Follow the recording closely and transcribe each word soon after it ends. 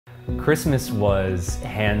Christmas was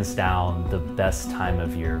hands down the best time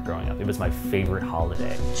of year growing up. It was my favorite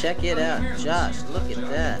holiday. Check it out, Josh, look at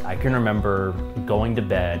that. I can remember going to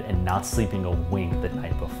bed and not sleeping a wink the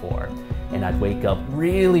night before. And I'd wake up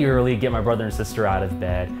really early, get my brother and sister out of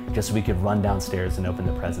bed, just so we could run downstairs and open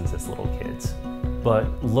the presents as little kids.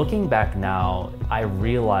 But looking back now, I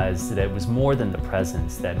realized that it was more than the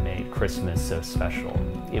presents that made Christmas so special.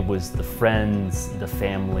 It was the friends, the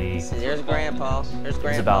family. There's Grandpa. There's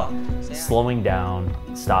Grandpa. It was about slowing down,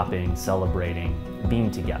 stopping, celebrating,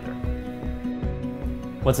 being together.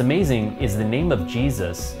 What's amazing is the name of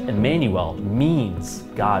Jesus, Emmanuel, means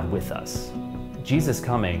God with us. Jesus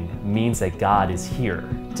coming means that God is here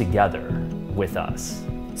together with us.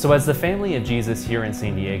 So as the family of Jesus here in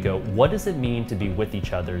San Diego, what does it mean to be with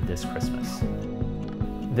each other this Christmas?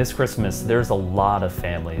 This Christmas, there's a lot of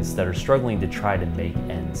families that are struggling to try to make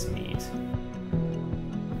ends meet.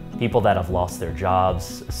 People that have lost their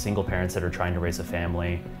jobs, single parents that are trying to raise a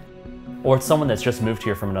family, or it's someone that's just moved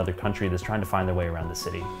here from another country that's trying to find their way around the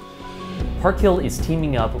city. Park Hill is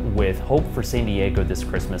teaming up with Hope for San Diego this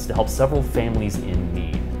Christmas to help several families in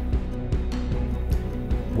need.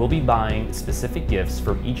 We'll be buying specific gifts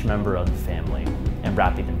for each member of the family and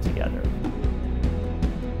wrapping them together.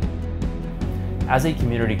 As a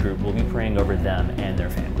community group, we'll be praying over them and their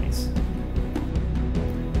families.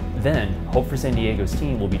 Then, Hope for San Diego's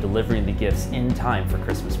team will be delivering the gifts in time for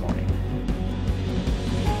Christmas morning.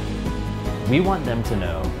 We want them to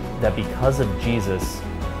know that because of Jesus,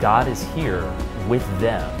 God is here with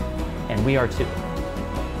them, and we are too.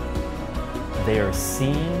 They are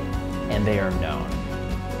seen and they are known.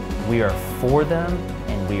 We are for them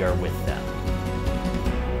and we are with them.